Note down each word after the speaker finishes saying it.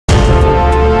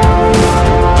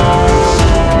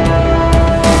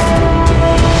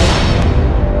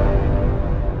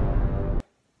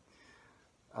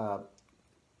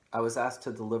was asked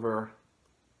to deliver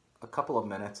a couple of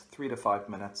minutes, 3 to 5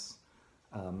 minutes,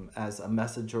 as a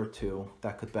message or two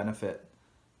that could benefit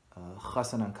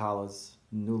chassan and kala's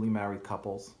newly married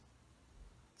couples.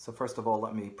 So first of all,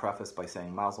 let me preface by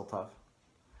saying Mazel Tov,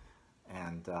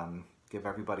 and give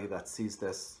everybody that sees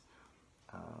this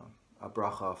a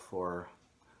bracha for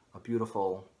a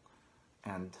beautiful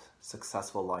and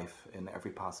successful life in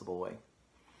every possible way.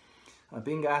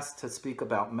 Being asked to speak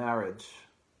about marriage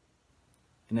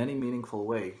in any meaningful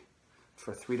way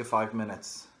for 3 to 5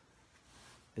 minutes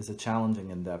is a challenging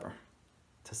endeavor,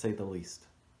 to say the least.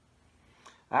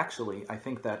 Actually, I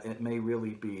think that it may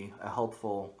really be a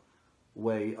helpful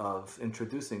way of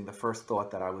introducing the first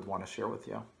thought that I would want to share with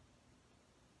you,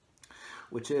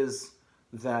 which is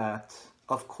that,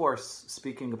 of course,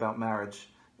 speaking about marriage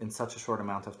in such a short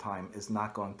amount of time is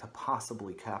not going to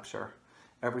possibly capture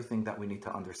everything that we need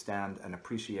to understand and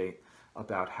appreciate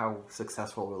about how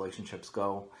successful relationships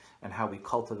go and how we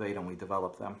cultivate and we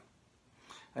develop them.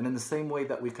 And in the same way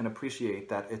that we can appreciate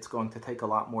that it's going to take a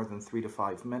lot more than 3 to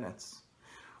 5 minutes,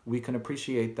 we can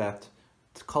appreciate that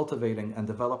cultivating and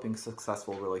developing a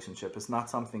successful relationship is not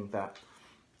something that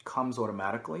comes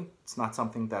automatically. It's not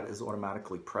something that is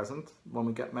automatically present when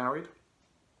we get married.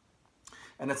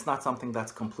 And it's not something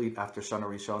that's complete after Shana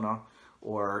Rishona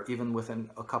or even within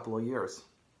a couple of years.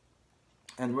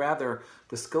 And rather,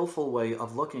 the skillful way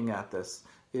of looking at this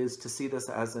is to see this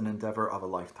as an endeavor of a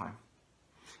lifetime,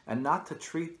 and not to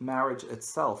treat marriage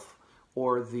itself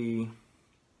or the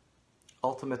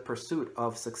ultimate pursuit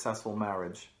of successful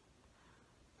marriage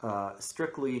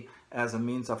strictly as a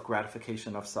means of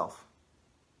gratification of self.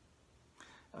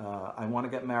 I want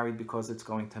to get married because it's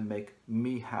going to make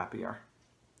me happier.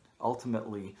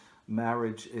 Ultimately,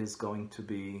 marriage is going to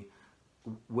be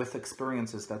with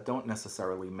experiences that don't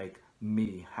necessarily make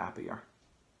me happier.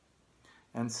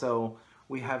 And so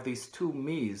we have these two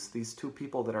me's, these two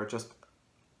people that are just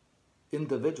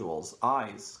individuals,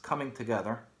 I's, coming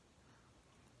together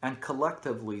and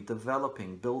collectively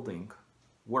developing, building,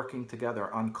 working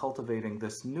together on cultivating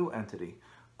this new entity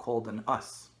called an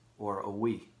us or a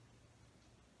we.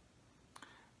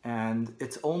 And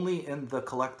it's only in the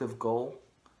collective goal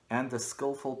and the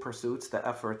skillful pursuits, the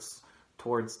efforts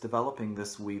towards developing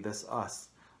this we, this us,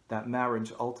 that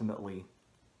marriage ultimately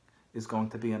is going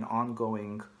to be an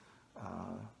ongoing,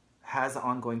 has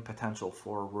ongoing potential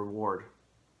for reward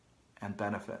and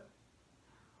benefit.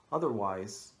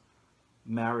 Otherwise,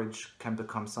 marriage can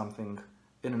become something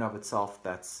in and of itself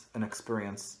that's an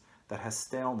experience that has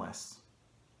staleness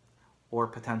or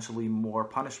potentially more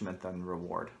punishment than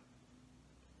reward.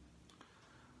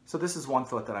 So this is one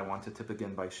thought that I wanted to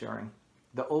begin by sharing.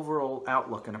 The overall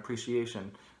outlook and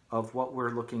appreciation of what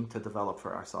we're looking to develop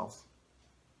for ourselves.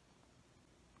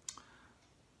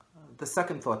 The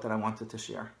second thought that I wanted to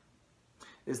share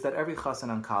is that every chassan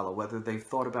and kala, whether they've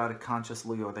thought about it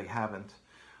consciously or they haven't,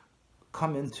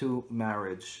 come into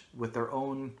marriage with their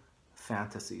own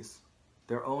fantasies,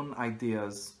 their own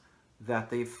ideas that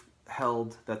they've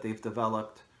held, that they've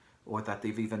developed, or that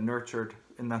they've even nurtured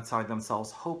inside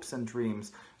themselves, hopes and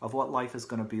dreams of what life is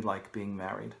going to be like being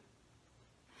married.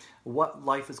 What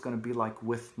life is going to be like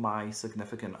with my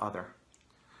significant other.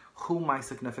 Who my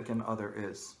significant other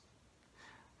is.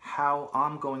 How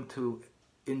I'm going to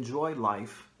enjoy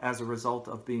life as a result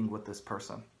of being with this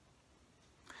person.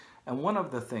 And one of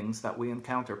the things that we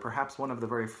encounter, perhaps one of the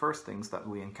very first things that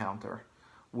we encounter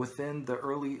within the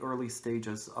early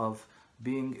stages of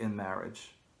being in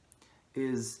marriage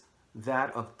is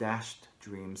that of dashed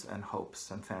dreams and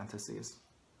hopes and fantasies.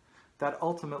 That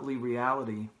ultimately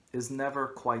reality is never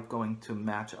quite going to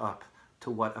match up to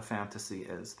what a fantasy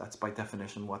is. That's by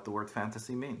definition what the word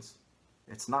fantasy means.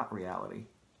 It's not reality.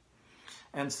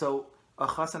 And so a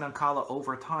chassan and kala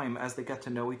over time, as they get to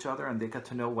know each other and they get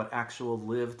to know what actual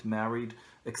lived married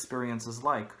experience is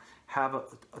like, have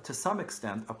to some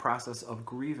extent a process of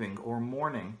grieving or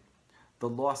mourning the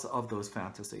loss of those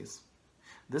fantasies.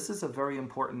 This is a very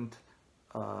important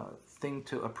thing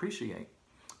to appreciate,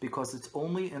 because it's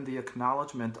only in the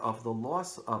acknowledgement of the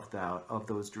loss of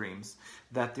those dreams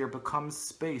that there becomes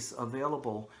space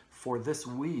available for this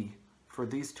we, for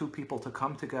these two people to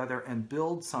come together and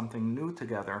build something new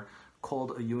together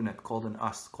called a unit, called an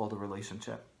us, called a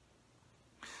relationship.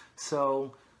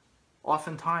 So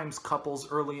oftentimes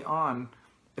couples early on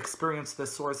experience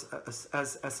this source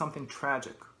as something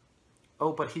tragic.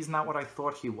 Oh, but he's not what I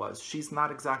thought he was. She's not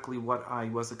exactly what I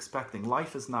was expecting.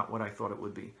 Life is not what I thought it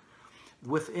would be.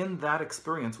 Within that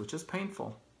experience, which is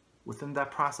painful, within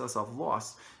that process of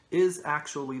loss, is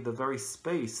actually the very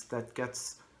space that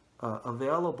gets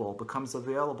becomes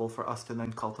available for us to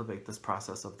then cultivate this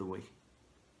process of the we.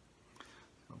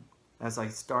 As I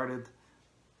started,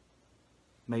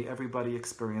 may everybody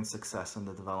experience success in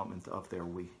the development of their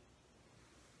we.